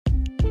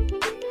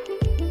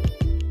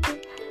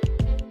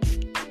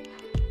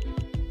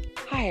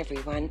Hi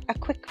everyone, a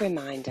quick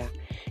reminder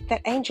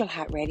that Angel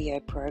Heart Radio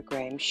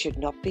programs should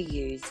not be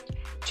used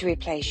to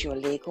replace your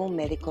legal,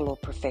 medical or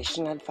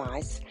professional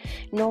advice,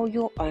 nor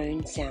your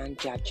own sound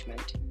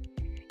judgment.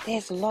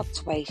 There's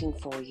lots waiting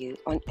for you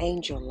on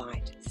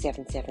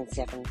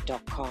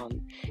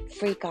angellight777.com.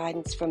 Free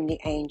guidance from the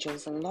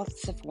angels and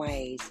lots of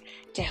ways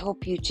to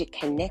help you to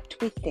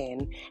connect with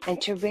them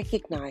and to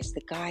recognize the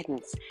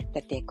guidance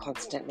that they're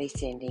constantly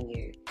sending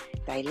you.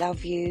 They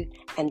love you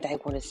and they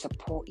want to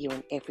support you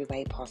in every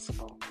way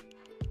possible.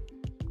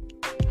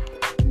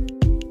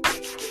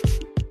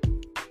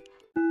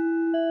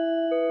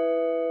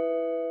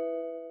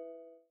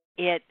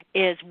 It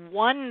is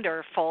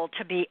wonderful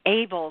to be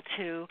able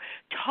to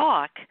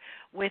talk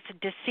with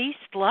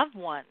deceased loved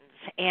ones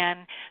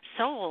and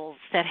souls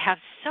that have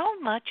so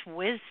much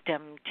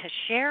wisdom to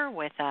share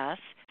with us.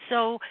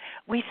 So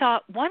we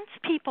thought once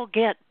people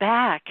get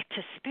back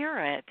to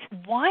spirit,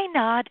 why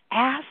not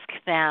ask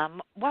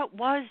them, what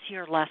was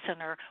your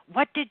lesson or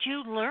what did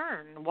you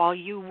learn while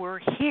you were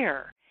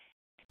here?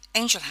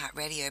 Angel Heart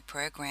Radio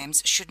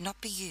programs should not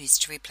be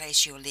used to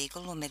replace your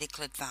legal or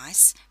medical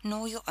advice,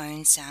 nor your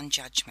own sound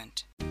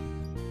judgment.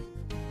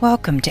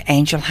 Welcome to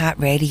Angel Heart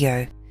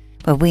Radio,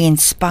 where we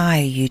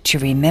inspire you to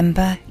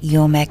remember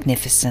your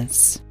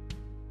magnificence.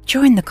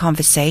 Join the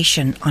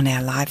conversation on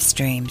our live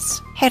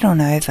streams. Head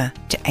on over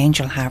to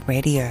Angel Heart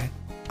Radio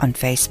on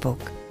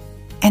Facebook.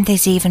 And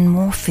there's even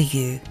more for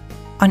you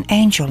on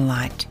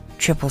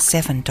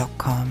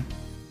angellight777.com.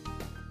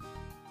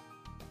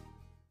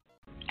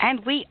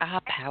 And we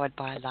are powered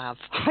by love.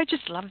 I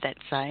just love that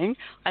saying.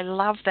 I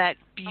love that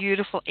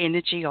beautiful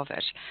energy of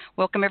it.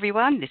 Welcome,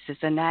 everyone. This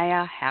is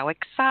Anaya. How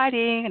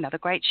exciting. Another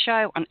great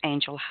show on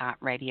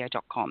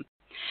angelheartradio.com.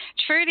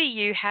 Trudy,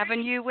 you have a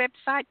new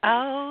website?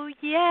 Oh,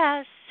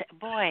 yes.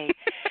 Boy,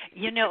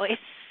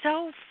 it's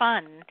so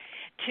fun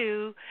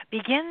to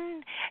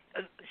begin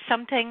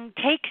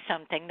take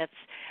something that's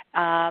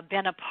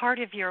been a part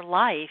of your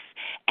life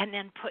and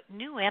then put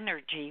new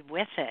energy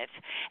with it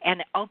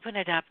and open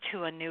it up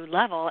to a new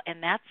level.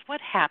 And that's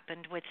what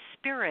happened with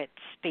Spirit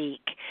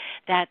Speak,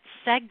 that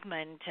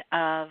segment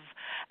of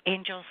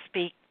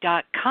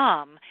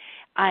angelspeak.com.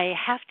 I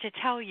have to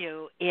tell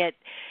you, it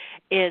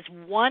is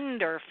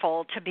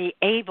wonderful to be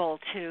able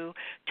to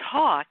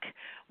talk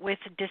with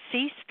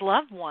deceased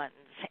loved ones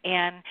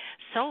and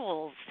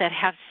souls that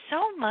have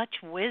so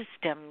much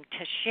wisdom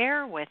to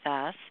share with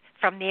us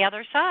from the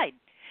other side.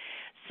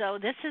 So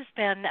this has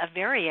been a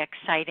very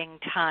exciting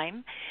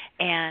time,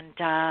 and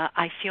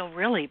I feel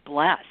really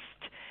blessed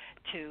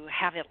to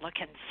have it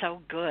looking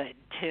so good,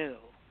 too.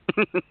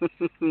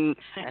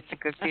 That's a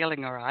good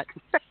feeling, all right.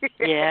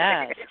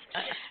 Yes.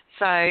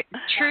 So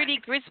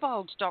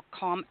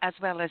TrudyGriswold.com as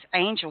well as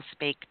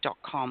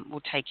AngelSpeak.com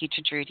will take you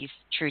to Trudy's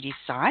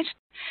site.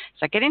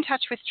 So get in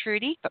touch with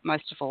Trudy, but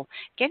most of all,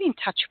 get in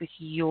touch with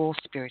your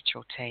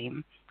spiritual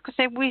team because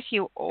they're with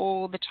you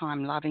all the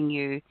time, loving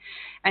you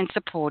and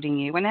supporting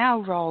you. And our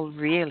role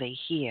really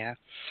here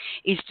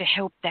is to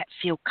help that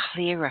feel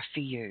clearer for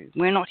you.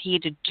 We're not here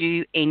to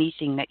do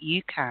anything that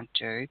you can't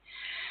do,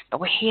 but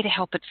we're here to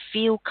help it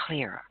feel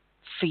clearer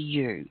for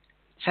you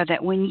so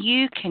that when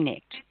you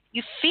connect,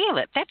 you feel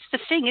it. That's the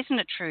thing, isn't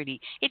it, Trudy?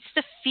 It's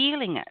the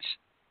feeling it.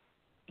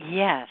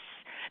 Yes,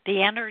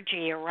 the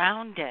energy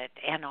around it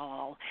and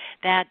all.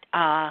 That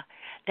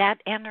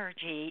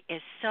energy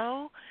is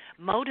so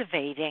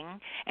motivating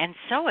and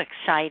so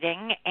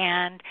exciting,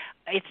 and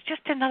it's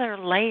just another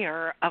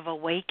layer of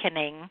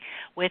awakening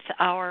with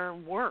our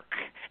work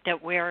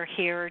that we're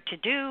here to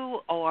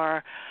do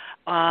or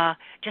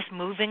just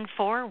moving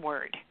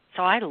forward.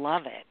 So I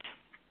love it.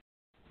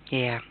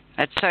 Yeah,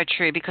 that's so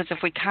true, because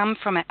if we come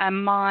from our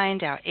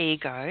mind, our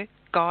ego,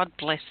 God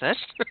bless it,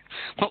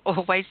 will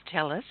always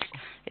tell us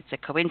it's a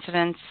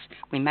coincidence,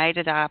 we made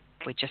it up,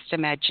 we're just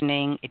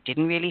imagining, it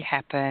didn't really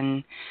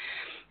happen.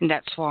 And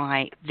that's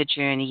why the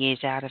journey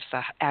is out of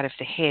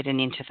the head and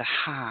into the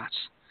heart,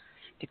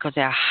 because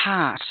our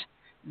heart,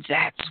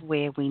 that's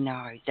where we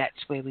know,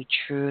 that's where we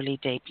truly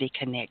deeply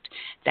connect.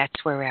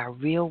 That's where our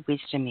real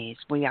wisdom is.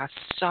 We are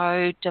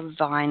so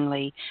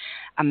divinely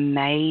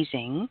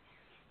amazing.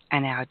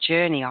 And our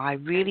journey, I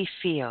really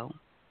feel,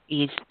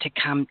 is to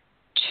come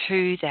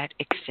to that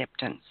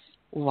acceptance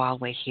while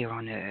we're here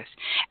on earth.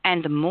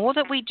 And the more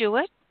that we do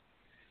it,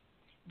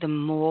 the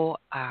more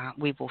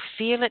we will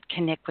feel it,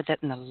 connect with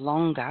it, and the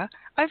longer,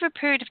 over a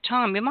period of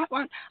time, we might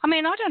want, I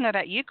don't know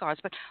about you guys,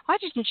 but I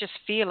didn't just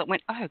feel it,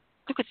 went, oh,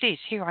 look at this,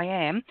 here I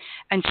am,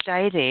 and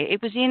stay there.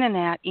 It was in and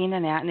out,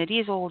 and it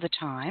is all the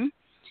time.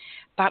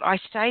 But I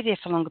stay there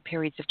for longer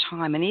periods of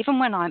time. And even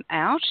when I'm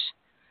out,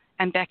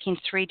 and back in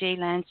 3D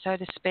land, so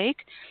to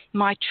speak,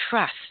 my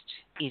trust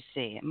is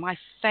there. My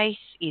faith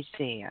is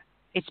there.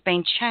 It's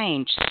been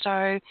changed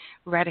so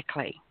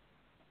radically.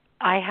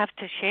 I have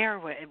to share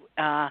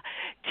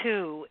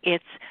too.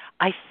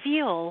 I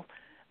feel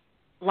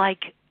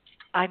like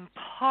I'm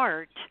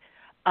part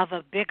of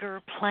a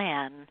bigger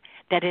plan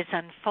that is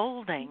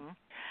unfolding,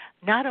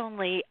 not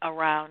only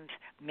around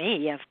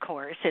me, of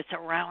course, it's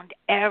around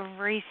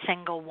every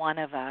single one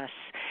of us.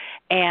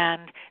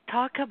 And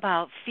talk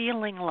about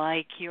feeling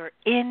like you're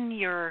in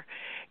your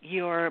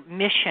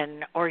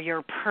mission or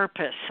your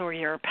purpose or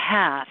your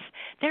path.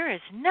 There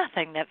is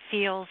nothing that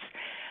feels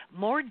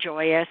more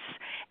joyous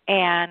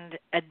and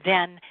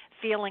than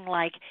feeling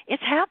like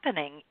it's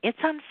happening, it's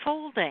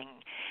unfolding,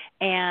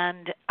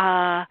 and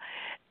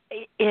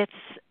it's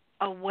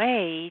a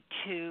way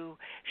to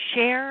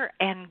share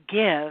and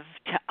give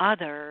to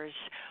others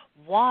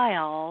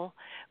while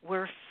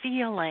we're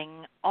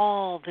feeling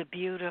all the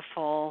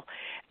beautiful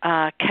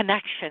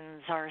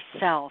connections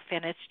ourselves,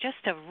 and it's just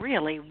a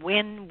really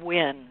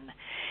win-win.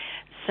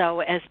 So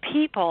as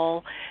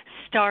people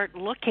start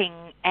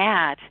looking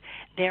at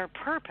their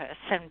purpose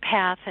and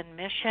path and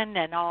mission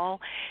and all,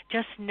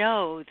 just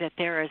know that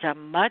there is a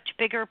much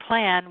bigger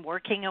plan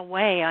working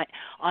away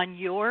on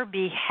your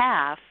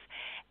behalf,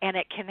 and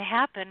it can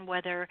happen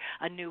whether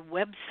a new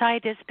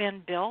website has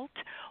been built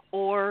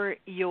or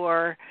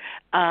you're,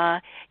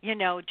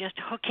 just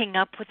hooking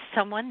up with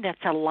someone that's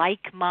a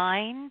like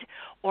mind,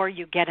 or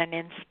you get an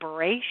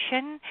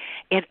inspiration.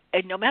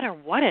 No matter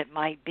what it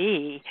might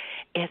be,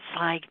 it's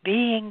like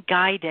being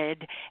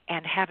guided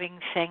and having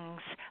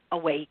things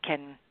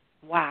awaken.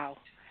 Wow,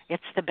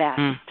 it's the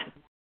best.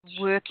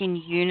 Work in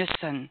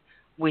unison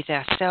with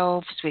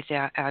ourselves, with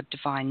our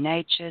divine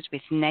natures,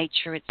 with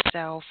nature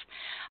itself.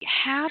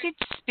 How did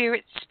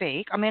Spirit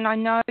speak? I mean, I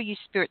know you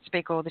Spirit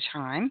speak all the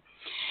time,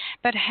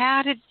 but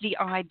how did the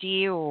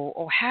idea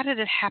or how did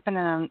it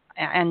happen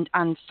and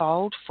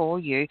unfold for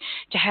you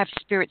to have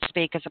Spirit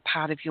speak as a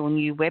part of your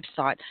new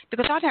website?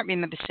 Because I don't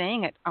remember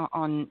seeing it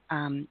on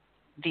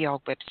the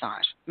old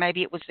website.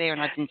 Maybe it was there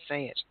and I didn't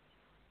see it.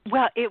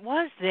 Well, it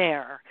was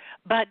there,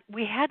 but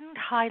we hadn't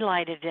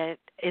highlighted it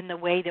in the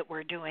way that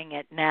we're doing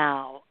it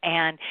now,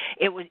 and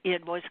it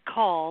was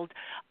called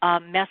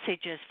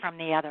Messages from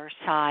the Other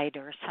Side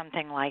or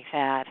something like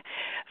that,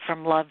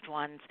 from loved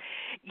ones.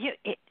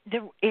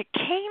 It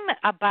came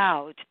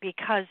about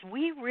because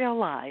we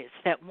realized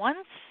that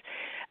once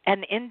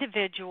an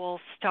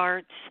individual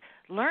starts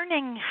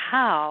learning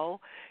how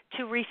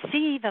to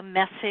receive a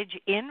message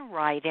in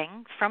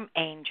writing from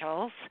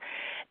angels,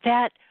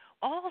 that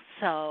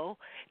also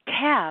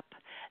tap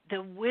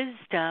the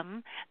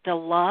wisdom, the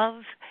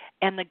love,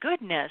 and the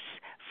goodness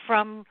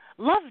from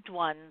loved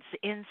ones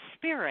in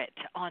spirit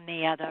on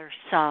the other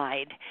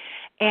side.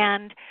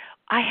 And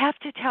I have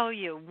to tell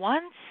you,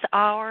 once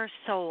our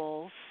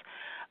souls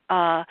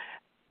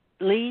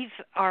leave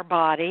our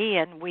body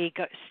and we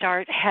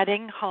start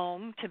heading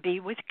home to be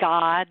with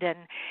God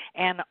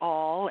and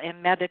all,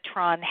 and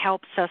Metatron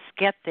helps us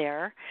get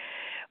there,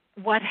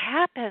 what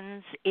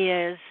happens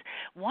is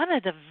one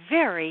of the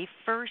very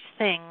first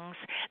things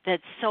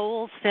that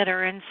souls that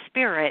are in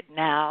spirit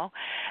now,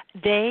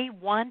 they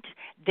want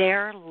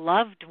their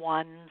loved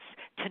ones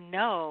to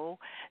know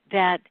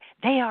that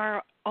they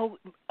are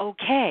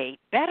okay,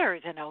 better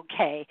than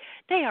okay.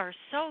 They are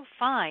so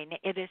fine.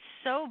 It is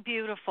so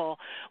beautiful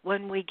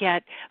when we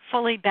get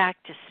fully back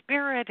to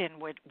spirit and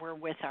we're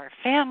with our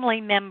family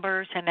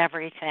members and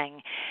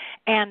everything.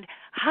 And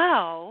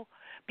how?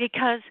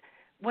 Because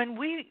when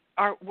we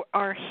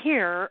are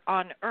here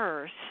on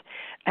earth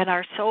and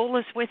our soul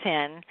is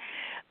within,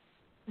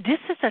 this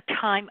is a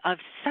time of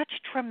such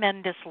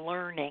tremendous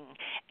learning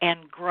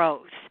and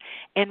growth.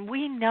 And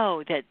we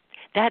know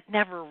that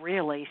never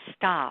really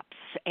stops.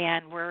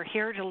 And we're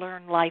here to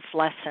learn life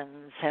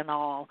lessons and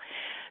all.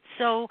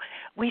 So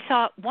we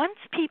thought once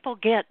people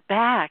get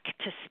back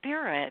to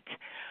spirit,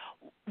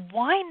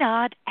 why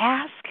not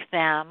ask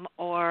them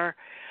or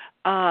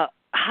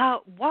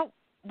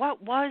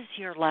what was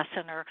your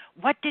lesson, or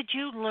what did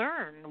you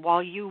learn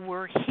while you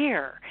were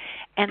here?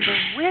 And the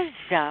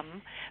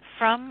wisdom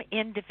from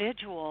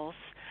individuals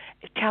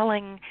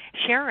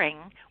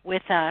sharing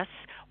with us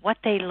what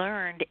they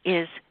learned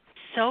is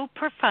so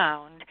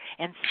profound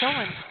and so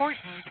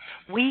important.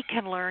 We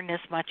can learn as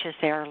much as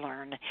they've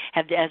learned,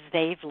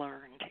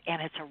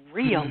 and it's a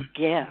real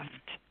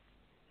gift.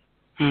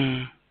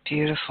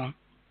 Beautiful.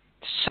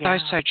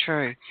 So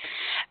true.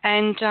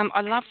 And I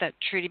love that,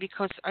 Trudy,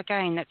 because,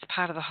 again, that's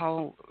part of the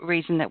whole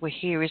reason that we're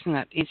here, isn't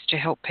it, is to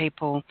help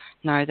people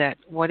know that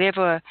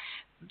whatever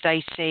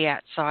they see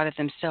outside of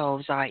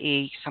themselves,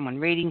 i.e. someone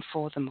reading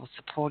for them or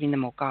supporting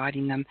them or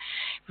guiding them,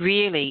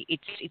 really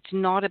it's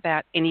not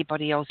about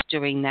anybody else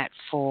doing that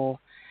for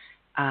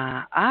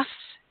us.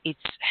 It's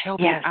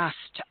helping us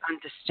to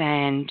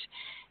understand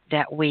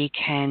that we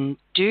can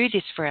do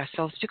this for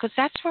ourselves, because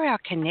that's where our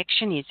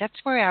connection is. That's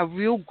where our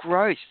real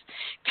growth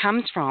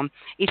comes from,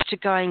 is to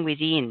going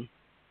within.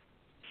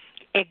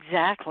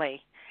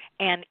 Exactly.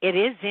 And it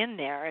is in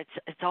there.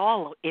 It's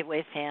all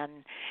within.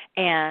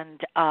 And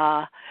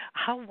how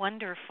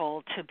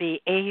wonderful to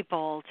be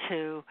able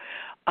to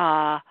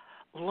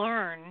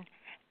learn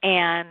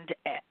and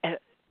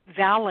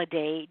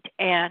validate.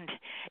 And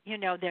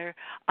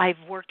I've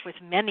worked with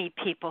many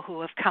people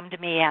who have come to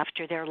me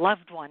after their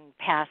loved one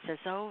passes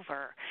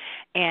over,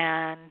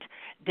 and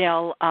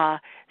they'll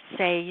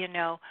say,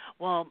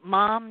 well,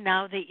 Mom,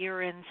 now that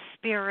you're in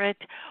spirit,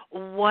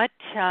 what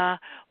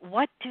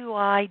do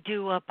I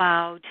do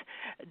about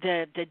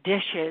the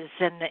dishes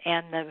and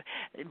the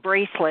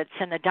bracelets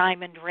and the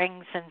diamond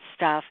rings and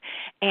stuff.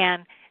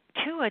 And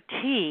to a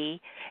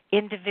T,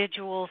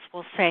 individuals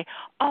will say,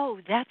 "Oh,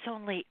 that's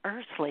only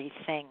earthly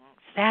things.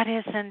 That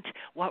isn't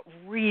what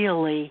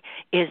really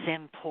is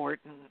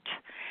important."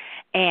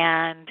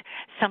 And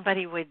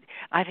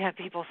I'd have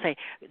people say,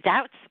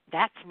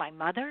 that's my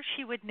mother.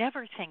 She would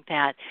never think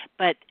that.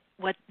 But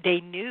what they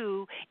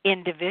knew,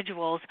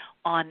 individuals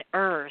on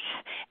earth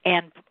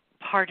and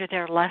part of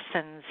their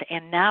lessons,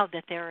 and now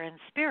that they're in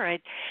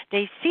spirit,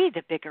 they see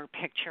the bigger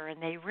picture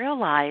and they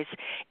realize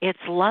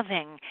it's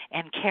loving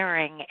and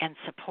caring and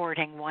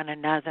supporting one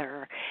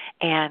another.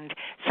 And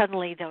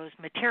suddenly those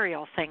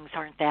material things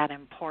aren't that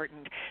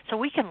important. So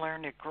we can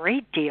learn a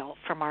great deal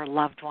from our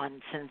loved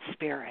ones in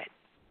spirit.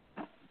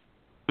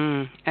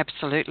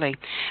 Absolutely.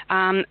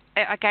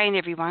 Again,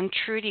 everyone,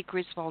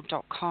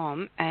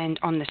 TrudyGriswold.com, and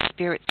on the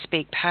Spirit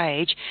Speak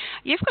page,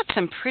 you've got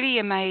some pretty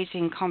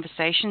amazing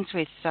conversations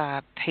with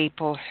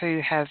people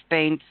who have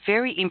been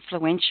very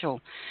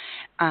influential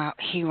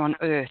here on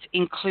Earth,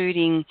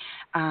 including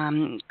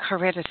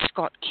Coretta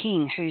Scott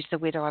King, who's the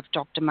widow of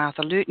Dr.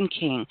 Martha Luther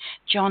King,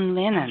 John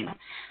Lennon,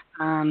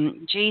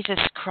 Jesus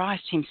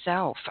Christ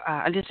himself,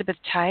 Elizabeth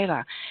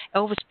Taylor,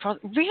 Elvis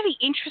Presley, really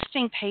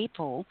interesting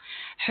people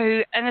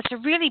and it's a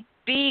really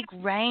big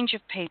range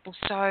of people.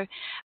 So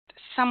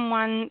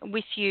someone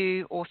with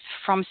you or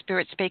from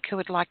Spirit Speak who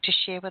would like to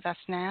share with us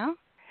now?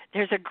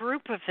 There's a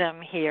group of them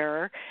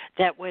here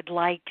that would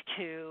like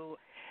to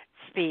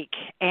speak,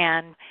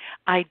 and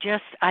I'm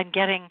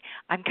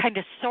kind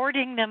of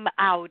sorting them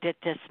out at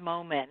this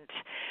moment.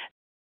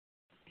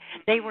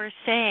 They were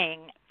saying,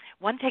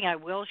 one thing I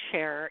will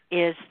share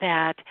is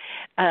that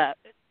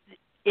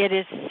it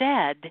is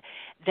said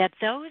that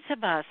those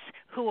of us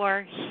who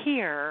are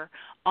here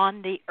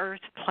on the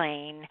earth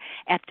plane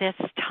at this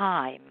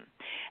time,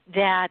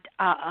 that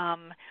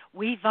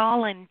we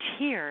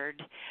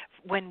volunteered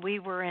when we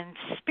were in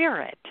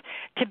spirit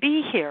to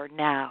be here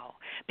now,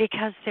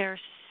 because there's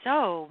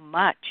so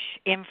much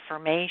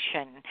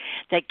information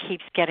that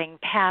keeps getting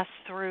passed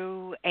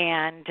through,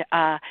 and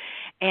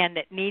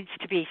it needs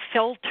to be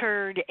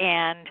filtered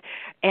and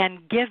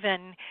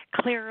given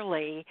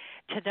clearly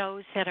to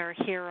those that are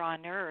here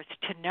on earth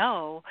to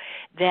know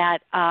that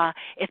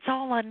it's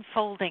all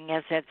unfolding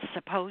as it's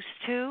supposed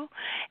to,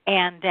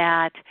 and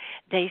that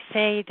they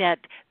say that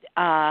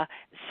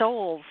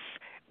souls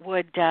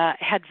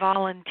had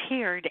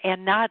volunteered,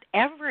 and not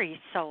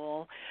every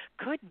soul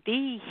could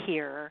be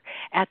here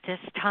at this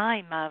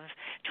time of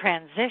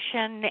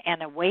transition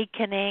and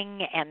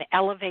awakening and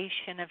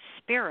elevation of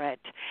spirit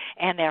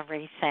and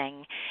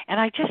everything. And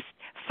I just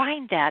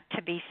find that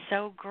to be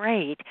so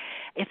great.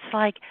 It's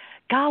like,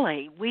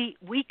 golly, we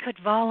could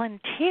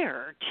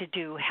volunteer to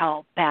do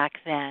help back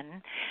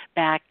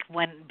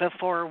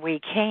before we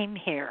came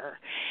here,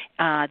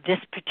 this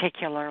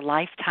particular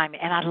lifetime.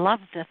 And I love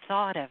the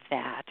thought of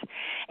that.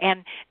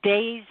 And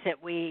days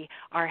that we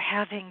are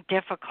having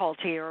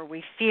difficulty or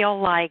we feel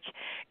like,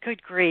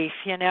 good grief,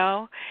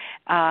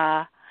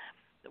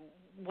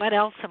 what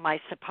else am I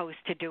supposed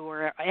to do,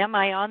 or am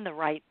I on the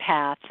right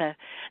path?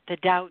 The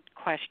doubt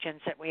questions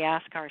that we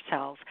ask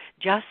ourselves.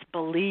 Just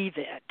believe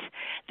it,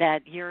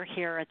 that you're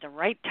here at the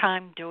right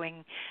time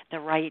doing the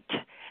right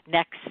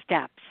next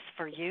steps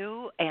for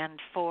you and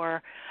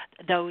for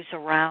those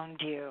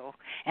around you.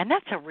 And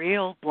that's a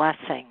real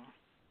blessing.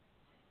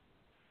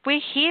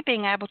 We're here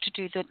being able to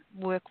do the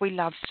work we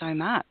love so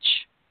much.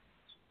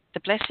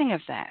 The blessing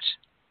of that.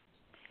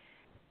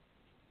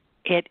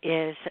 It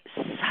is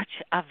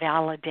such a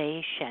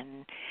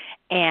validation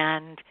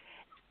and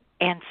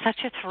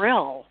such a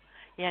thrill.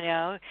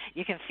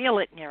 You can feel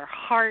it in your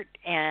heart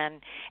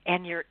and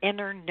your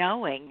inner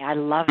knowing. I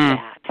love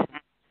that.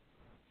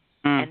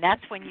 And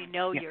that's when you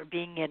know you're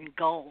being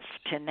engulfed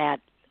in that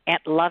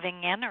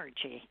loving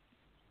energy.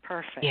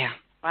 Perfect. Yeah.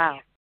 Wow.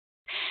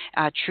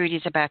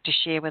 Trudy's about to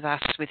share with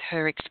us with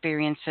her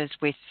experiences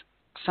with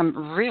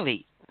some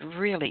really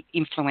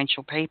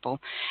influential people.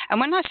 And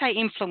when I say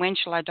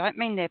influential, I don't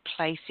mean their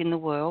place in the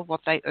world, what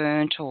they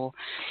earned or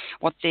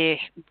what their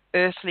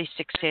earthly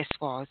success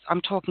was.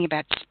 I'm talking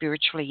about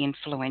spiritually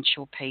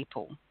influential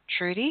people.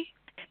 Trudy?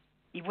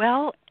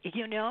 Well,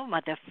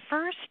 the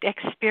first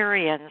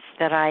experience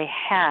that I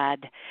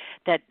had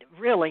that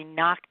really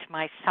knocked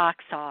my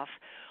socks off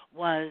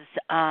was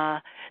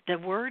the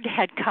word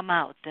had come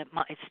out that,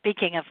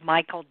 speaking of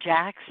Michael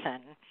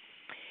Jackson,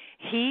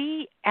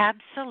 he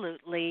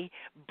absolutely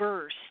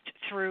burst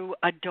through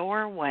a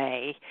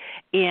doorway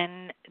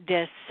in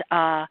this,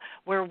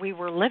 where we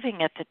were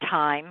living at the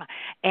time,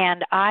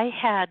 and I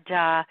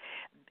had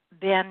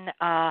been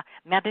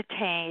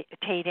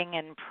meditating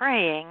and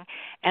praying,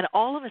 and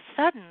all of a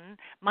sudden,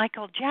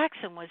 Michael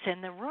Jackson was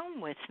in the room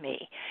with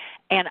me,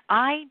 and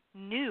I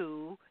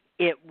knew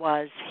it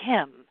was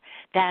him,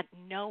 that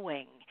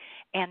knowing.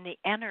 and the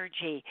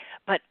energy,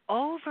 but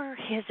over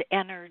his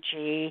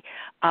energy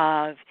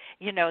of,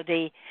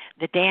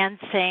 the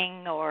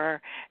dancing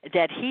or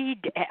that he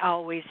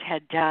always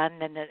had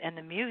done, and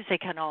the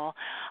music and all,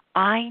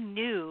 I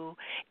knew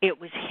it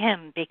was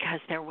him because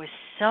there was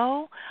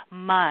so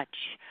much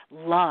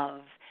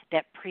love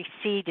that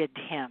preceded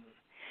him.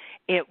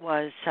 It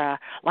was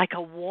like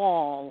a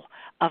wall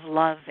of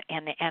love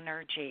and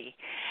energy.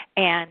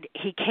 And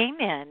he came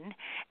in,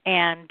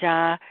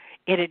 and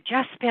it had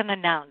just been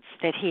announced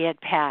that he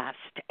had passed.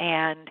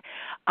 And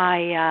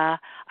I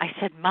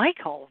said,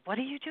 Michael, what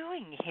are you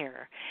doing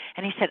here?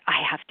 And he said,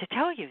 I have to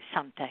tell you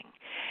something.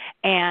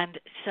 And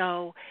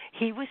so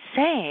he was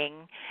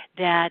saying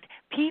that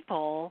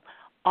people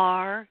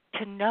are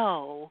to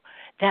know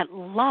that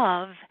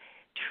love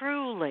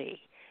truly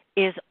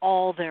is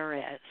all there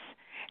is,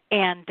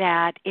 and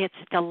that it's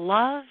the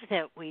love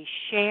that we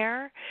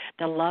share,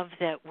 the love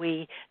that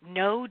we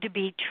know to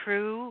be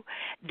true,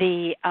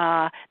 the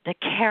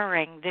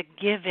caring, the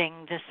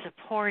giving, the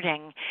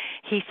supporting.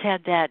 He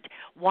said that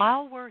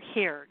while we're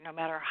here, no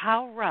matter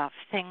how rough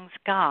things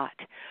got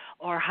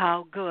or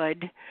how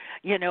good,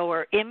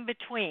 or in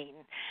between,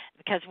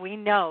 because we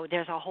know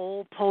there's a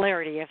whole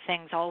polarity of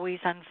things always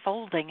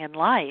unfolding in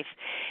life,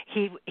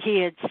 he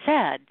had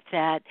said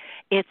that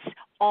it's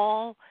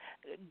all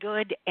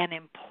good and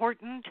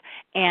important,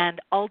 and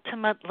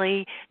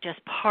ultimately just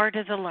part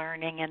of the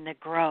learning and the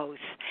growth.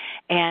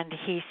 And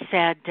he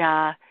said,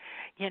 that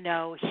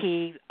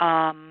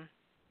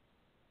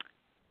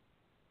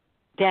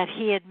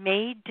he had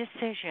made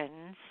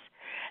decisions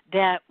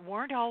that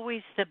weren't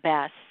always the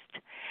best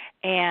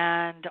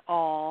and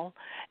all,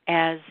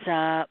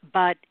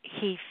 but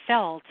he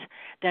felt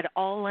that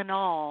all in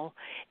all,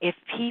 if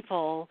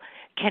people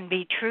can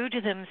be true to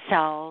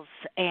themselves,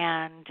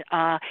 and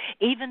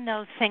even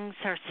though things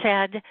are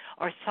said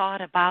or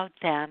thought about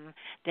them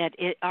that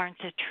aren't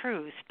the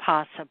truth,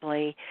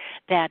 possibly,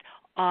 that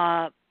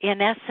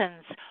in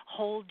essence,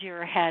 hold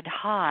your head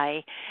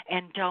high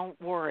and don't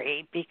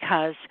worry,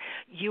 because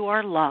you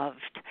are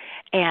loved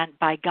and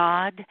by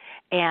God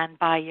and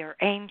by your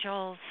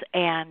angels,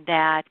 and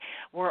that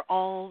we're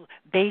all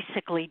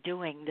basically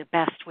doing the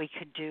best we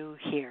could do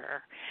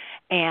here.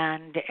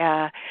 And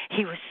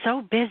he was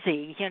so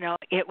busy,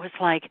 it was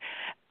like,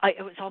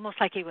 it was almost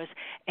like he was,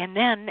 and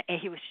then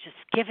he was just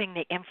giving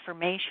the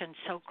information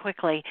so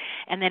quickly,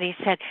 and then he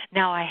said,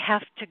 now I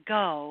have to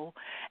go,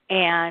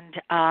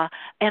 and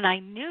I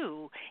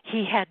knew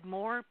he had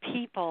more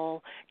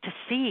people to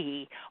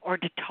see or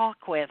to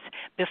talk with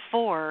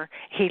before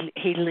he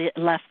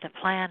left the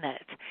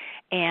planet.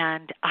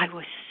 And I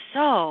was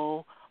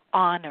so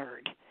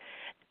honored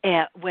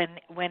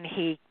when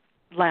he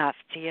left,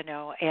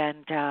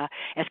 and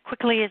as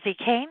quickly as he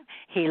came,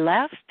 he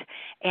left,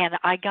 and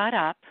I got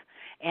up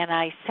and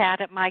I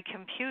sat at my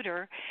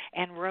computer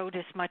and wrote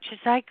as much as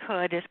I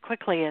could, as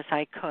quickly as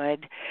I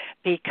could,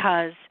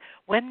 because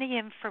when the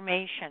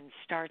information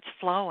starts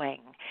flowing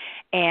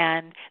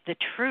and the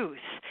truth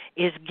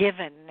is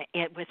given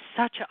with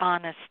such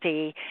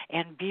honesty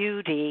and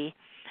beauty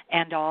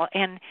and all,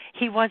 and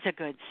he was a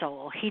good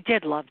soul. He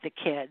did love the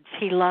kids.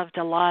 He loved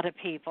a lot of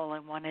people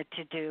and wanted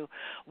to do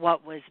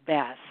what was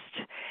best.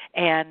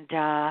 And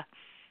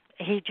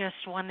he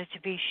just wanted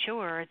to be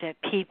sure that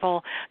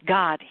people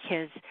got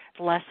his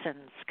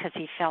lessons, because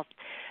he felt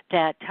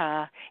that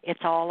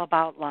it's all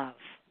about love.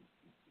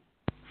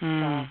 So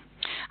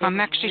I'm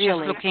actually just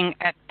looking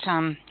at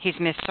his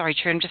message. Sorry,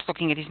 True. I'm just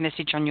looking at his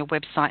message on your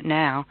website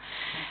now,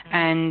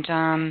 and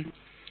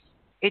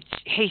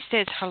he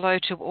says, hello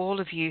to all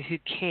of you who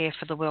care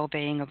for the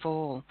well-being of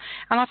all.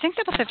 And I think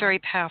that was a very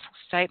powerful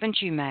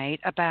statement you made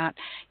about,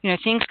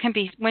 things can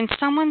be, when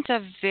someone's a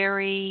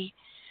very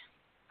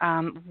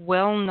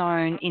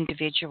well-known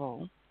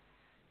individual,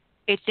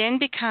 it then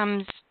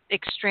becomes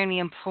extremely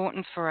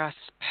important for us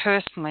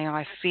personally,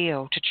 I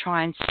feel, to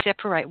try and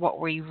separate what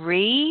we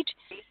read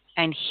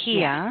and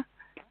hear.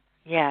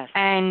 Yes.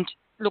 And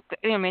look,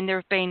 there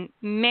have been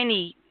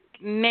many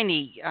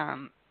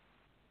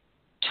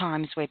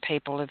times where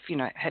people have,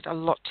 had a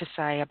lot to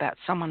say about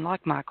someone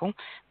like Michael,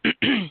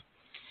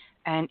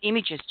 and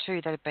images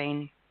too that have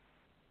been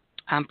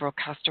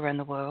broadcast around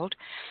the world.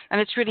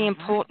 And it's really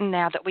important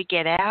now that we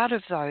get out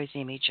of those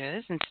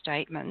images and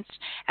statements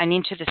and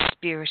into the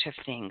spirit of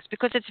things,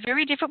 because it's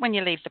very different when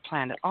you leave the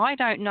planet. I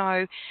don't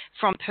know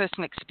from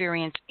personal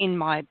experience in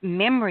my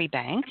memory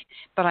bank,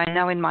 but I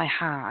know in my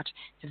heart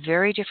it's a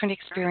very different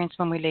experience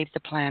when we leave the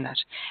planet,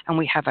 and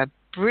we have a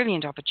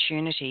brilliant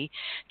opportunity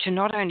to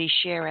not only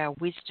share our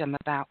wisdom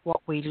about what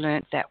we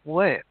learnt that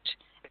worked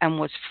and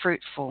was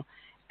fruitful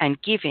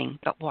and giving,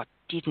 but what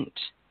didn't,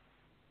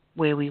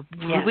 where we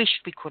wished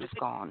we could have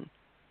gone.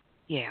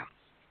 Yeah.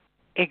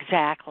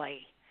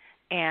 Exactly.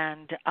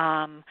 And,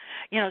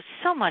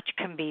 so much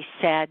can be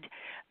said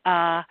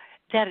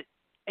that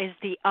is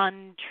the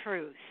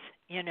untruth.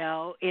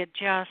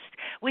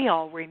 We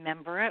all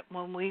remember it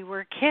when we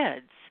were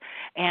kids.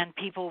 and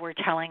people were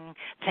telling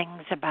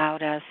things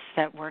about us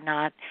that were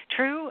not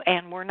true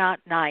and were not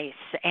nice,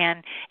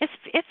 and it's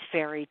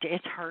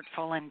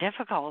hurtful and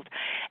difficult,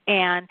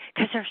 and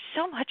because there's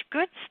so much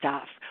good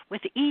stuff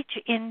with each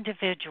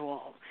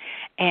individual,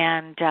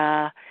 and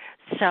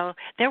so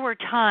there were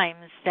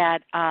times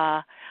that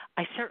I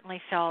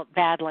certainly felt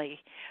badly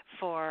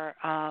for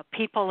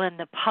people in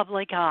the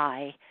public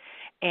eye,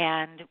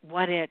 and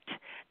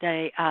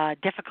the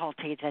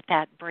difficulty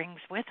that brings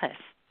with us.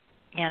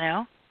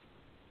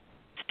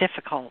 It's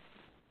difficult.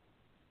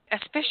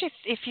 Especially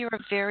if you're a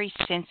very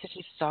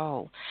sensitive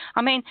soul.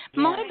 I mean,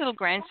 my little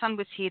grandson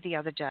was here the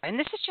other day, and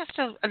this is just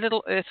a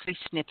little earthly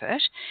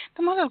snippet,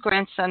 but my little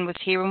grandson was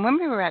here, and when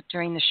we were out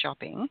doing the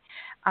shopping,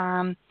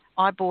 I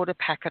bought a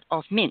packet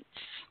of mints.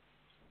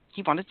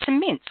 He wanted some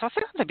mints. So I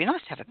said, it'd be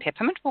nice to have a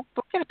peppermint. We'll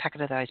get a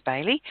packet of those,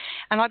 Bailey.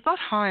 And I got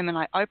home and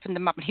I opened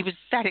them up, and he was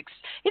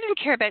he didn't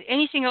care about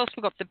anything else.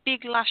 We got the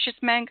big, luscious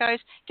mangoes.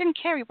 Didn't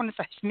care. He wanted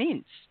those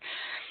mints.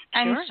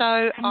 And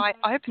so I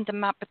opened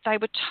them up, but they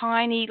were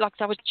tiny, like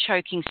they were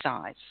choking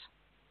size.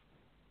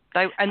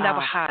 They were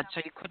hard,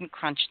 so you couldn't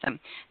crunch them.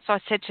 So I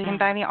said to him,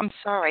 Bailey, I'm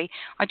sorry.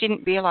 I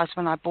didn't realise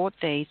when I bought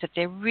these that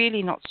they're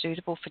really not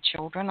suitable for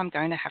children. I'm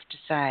going to have to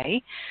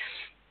say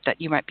that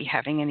you won't be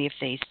having any of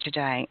these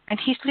today. And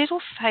his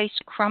little face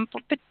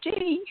crumpled, but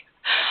Dee,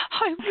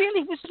 I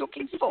really was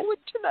looking forward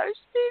to those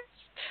mints.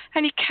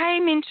 And he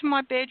came into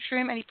my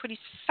bedroom and he put his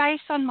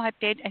face on my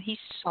bed and he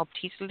sobbed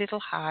his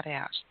little heart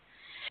out.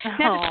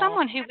 Now, for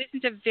someone who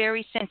isn't a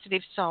very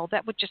sensitive soul,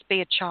 that would just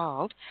be a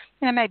child,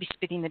 maybe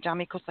spitting the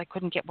dummy because they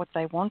couldn't get what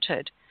they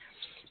wanted.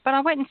 But I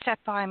went and sat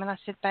by him and I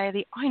said,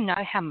 Bailey, I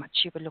know how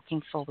much you were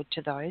looking forward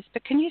to those,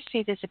 but can you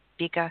see there's a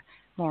bigger,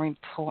 more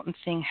important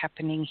thing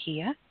happening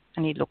here?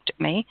 And he looked at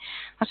me.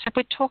 I said,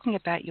 we're talking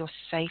about your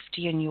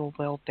safety and your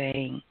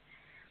well-being.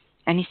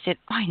 And he said,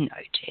 I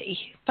know,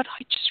 Dee, but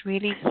I just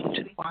really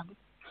wanted one.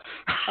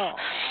 Oh.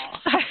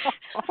 So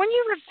when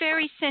you're a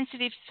very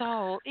sensitive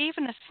soul,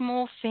 even a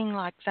small thing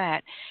like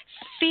that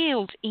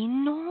feels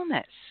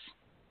enormous.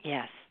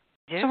 Yes.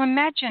 So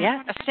imagine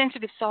a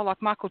sensitive soul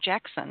like Michael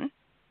Jackson,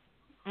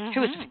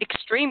 who is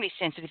extremely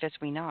sensitive, as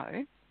we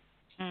know.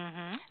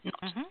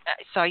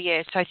 So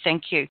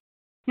thank you.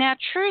 Now,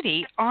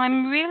 Trudy,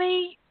 I'm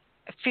really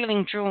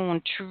feeling drawn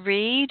to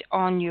read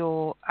on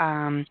your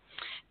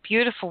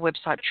beautiful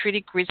website,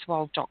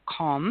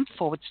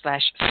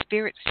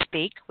 trudygriswold.com/Spirit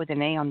Speak with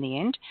an E on the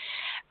end,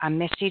 a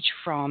message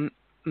from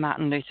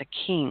Martin Luther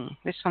King.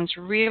 This one's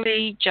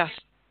really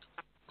just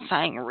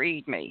saying,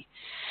 read me.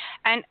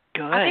 And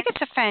Good. I think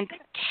it's a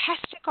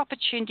fantastic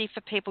opportunity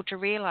for people to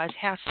realise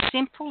how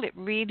simple it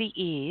really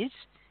is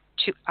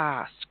to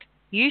ask.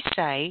 You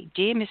say,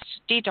 Dear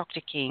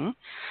Dr. King,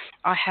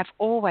 I have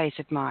always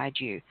admired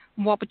you.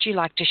 What would you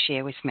like to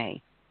share with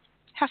me?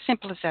 How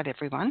simple is that,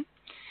 everyone?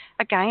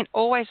 Again,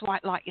 always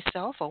white light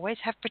yourself, always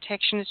have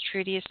protection, as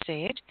Trudy has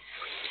said.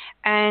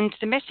 And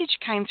the message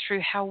came through,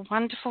 how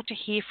wonderful to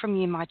hear from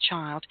you, my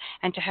child,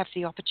 and to have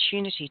the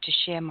opportunity to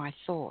share my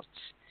thoughts.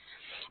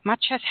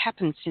 Much has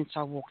happened since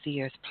I walked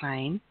the earth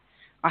plane.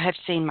 I have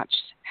seen much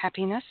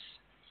happiness.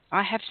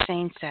 I have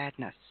seen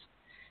sadness.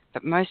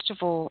 But most of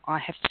all, I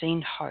have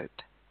seen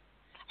hope.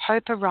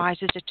 Hope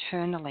arises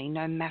eternally,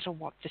 no matter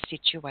what the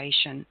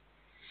situation.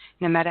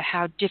 No matter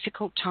how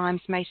difficult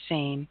times may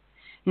seem,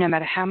 no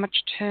matter how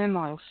much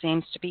turmoil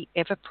seems to be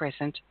ever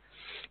present,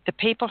 the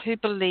people who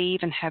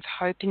believe and have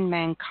hope in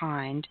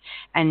mankind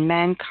and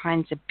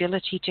mankind's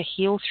ability to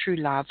heal through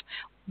love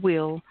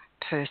will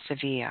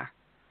persevere.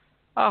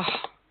 Oh,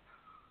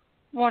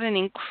 what an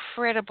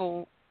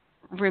incredible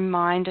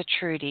reminder,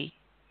 Trudy.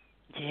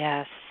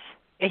 Yes,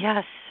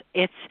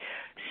 it's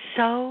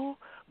so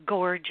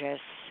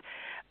gorgeous.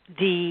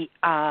 The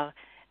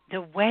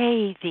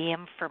way the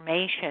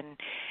information,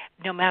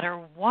 no matter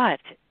what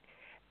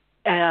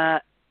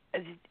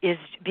is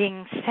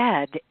being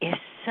said, is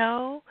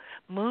so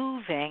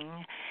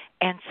moving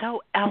and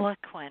so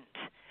eloquent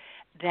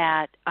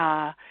that,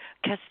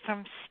 because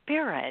from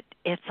Spirit,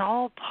 it's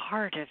all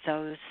part of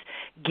those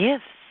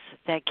gifts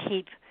that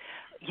keep,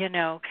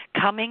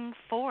 coming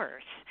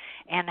forth.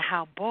 And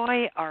how,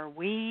 boy, are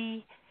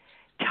we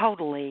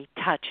totally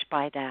touched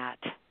by that.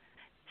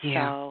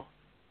 Yeah. So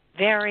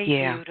very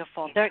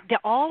beautiful.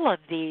 All of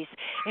these,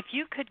 if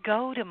you could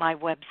go to my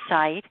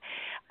website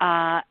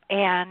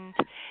and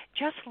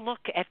just look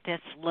at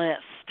this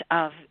list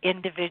of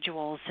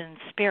individuals in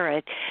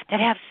Spirit that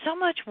have so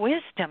much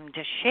wisdom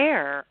to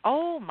share,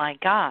 oh my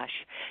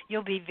gosh,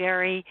 you'll be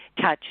very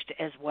touched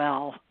as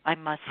well, I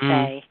must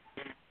say.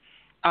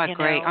 I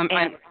agree.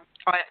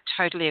 I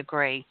totally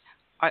agree.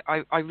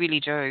 I really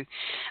do.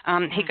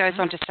 He goes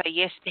on to say,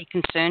 yes, be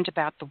concerned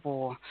about the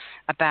war,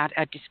 about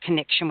our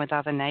disconnection with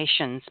other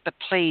nations, but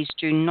please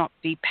do not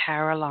be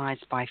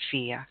paralyzed by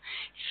fear.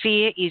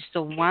 Fear is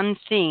the one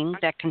thing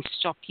that can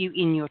stop you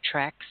in your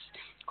tracks,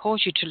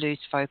 cause you to lose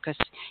focus,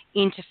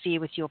 interfere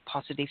with your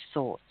positive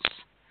thoughts.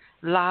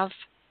 Love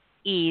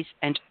is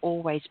and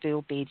always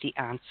will be the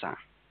answer.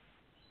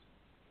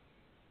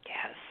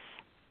 Yes.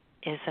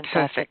 Isn't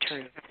Perfect. that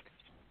the truth?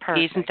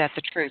 Perfect. Isn't that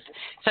the truth?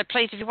 So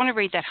please, if you want to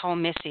read that whole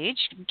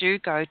message, do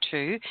go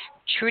to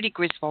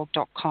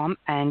trudygriswold.com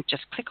and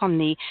just click on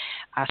the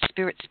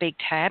Spirit Speak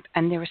tab,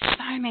 and there are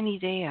so many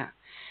there.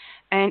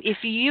 And if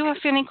you are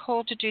feeling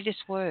called to do this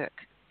work,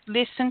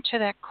 listen to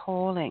that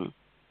calling.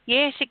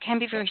 Yes, it can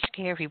be very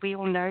scary. We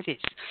all know this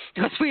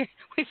because we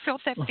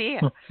felt that fear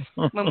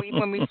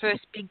when we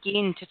first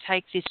begin to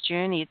take this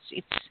journey.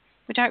 It's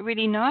we don't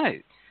really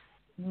know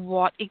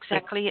what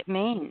exactly it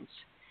means.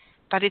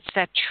 But it's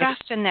that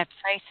trust and that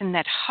faith and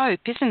that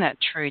hope, isn't it,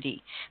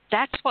 Trudy?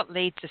 That's what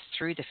leads us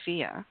through the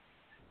fear.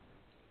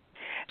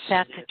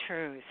 That's the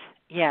truth,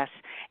 yes.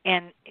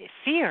 And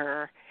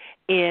fear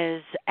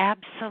is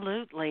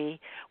absolutely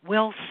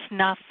will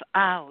snuff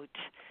out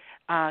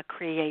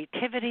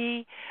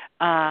creativity,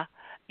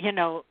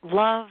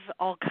 love,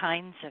 all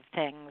kinds of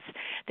things.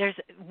 There's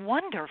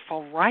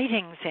wonderful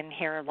writings in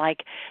here,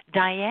 like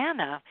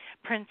Diana,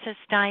 Princess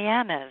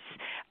Diana's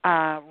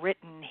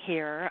written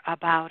here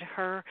about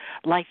her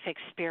life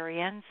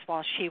experience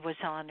while she was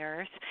on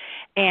Earth,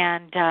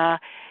 and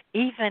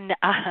even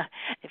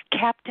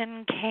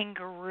Captain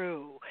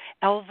Kangaroo,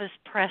 Elvis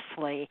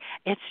Presley.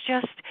 It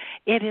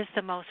is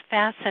the most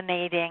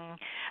fascinating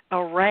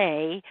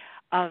array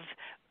of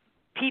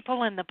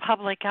people in the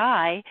public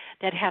eye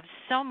that have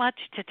so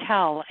much to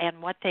tell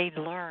and what they've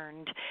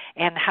learned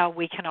and how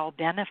we can all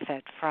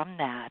benefit from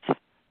that.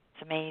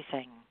 It's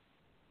amazing.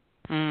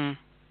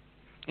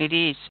 It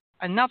is.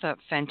 Another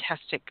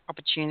fantastic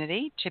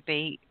opportunity to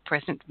be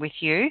present with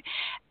you.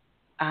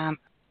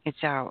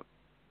 It's our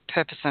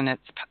purpose and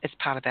it's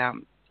part of our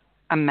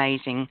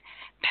amazing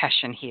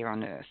passion here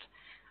on Earth.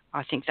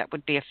 I think that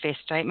would be a fair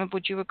statement.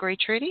 Would you agree,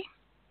 Trudy?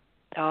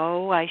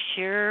 Oh, I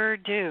sure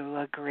do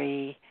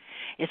agree.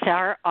 It's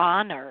our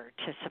honor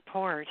to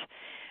support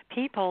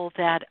people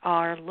that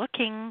are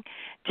looking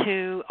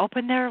to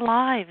open their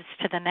lives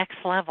to the next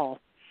level.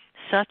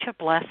 Such a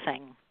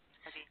blessing.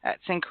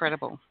 That's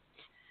incredible.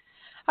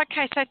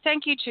 Okay, so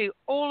thank you to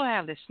all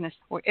our listeners,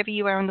 wherever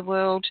you are in the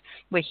world.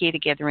 We're here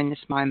together in this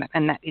moment,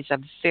 and that is a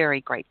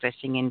very great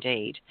blessing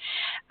indeed.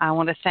 I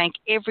want to thank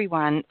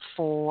everyone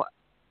for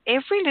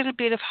every little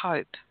bit of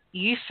hope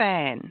you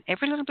fan,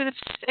 every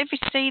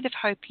seed of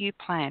hope you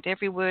plant,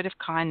 every word of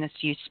kindness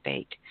you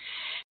speak.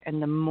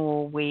 And the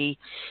more we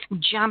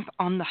jump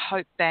on the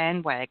hope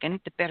bandwagon,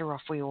 the better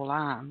off we all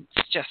are.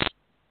 It's just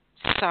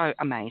so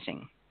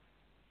amazing.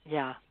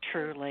 Yeah,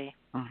 truly.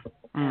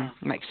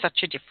 Makes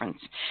such a difference.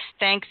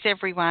 Thanks,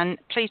 everyone.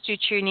 Please do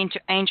tune in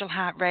to Angel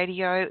Heart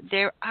Radio.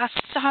 There are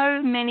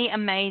so many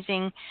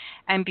amazing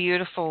and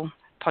beautiful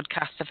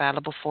podcasts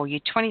available for you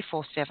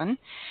 24/7.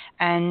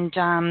 And,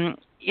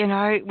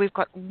 we've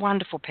got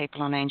wonderful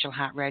people on Angel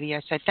Heart Radio,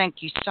 so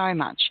thank you so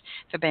much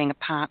for being a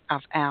part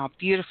of our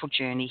beautiful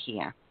journey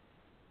here.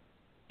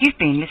 You've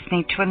been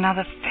listening to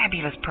another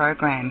fabulous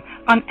program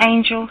on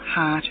Angel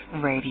Heart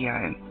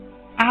Radio.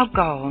 Our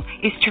goal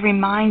is to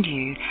remind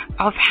you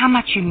of how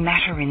much you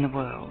matter in the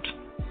world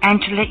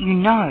and to let you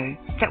know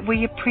that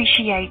we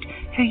appreciate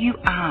who you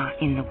are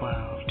in the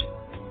world.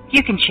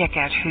 You can check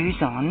out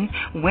who's on,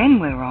 when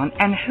we're on,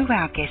 and who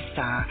our guests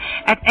are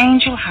at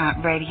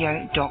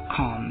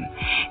angelheartradio.com.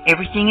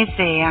 Everything is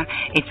there.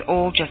 It's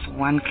all just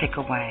one click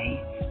away.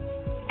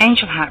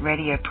 Angel Heart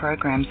Radio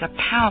programs are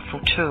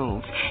powerful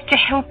tools to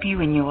help you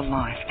in your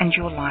life and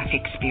your life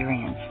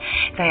experience.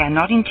 They are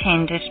not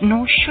intended,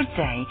 nor should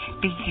they,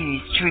 be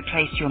used to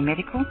replace your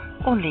medical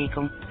or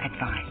legal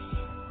advice.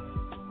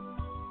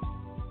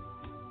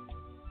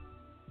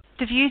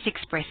 The views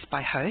expressed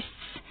by hosts,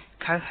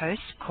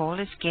 co-hosts,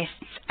 callers,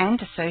 guests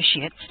and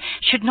associates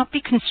should not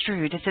be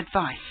construed as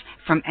advice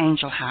from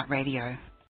Angel Heart Radio.